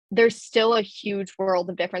there's still a huge world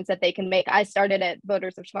of difference that they can make. I started at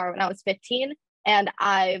Voters of Tomorrow when I was 15, and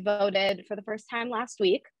I voted for the first time last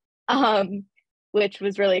week, which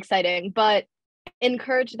was really exciting. But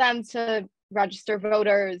encourage them to register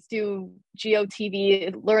voters, do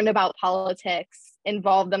GOTV, learn about politics,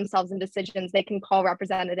 involve themselves in decisions. They can call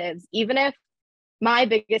representatives. Even if, my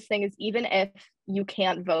biggest thing is, even if you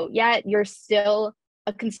can't vote yet, you're still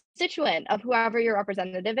a constituent of whoever your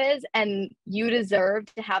representative is, and you deserve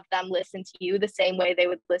to have them listen to you the same way they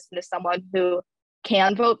would listen to someone who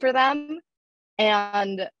can vote for them.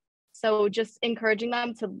 And so just encouraging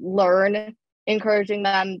them to learn, encouraging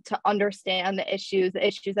them to understand the issues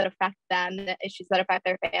that affect them, the issues that affect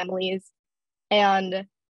their families, and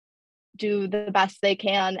do the best they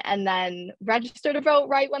can, and then register to vote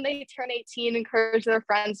right when they turn 18. Encourage their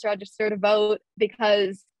friends to register to vote,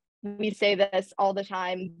 because we say this all the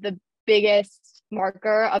time, the biggest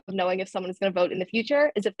marker of knowing if someone is going to vote in the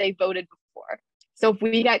future is if they voted before. So if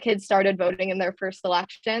we get kids started voting in their first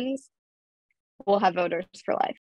elections, we'll have voters for life.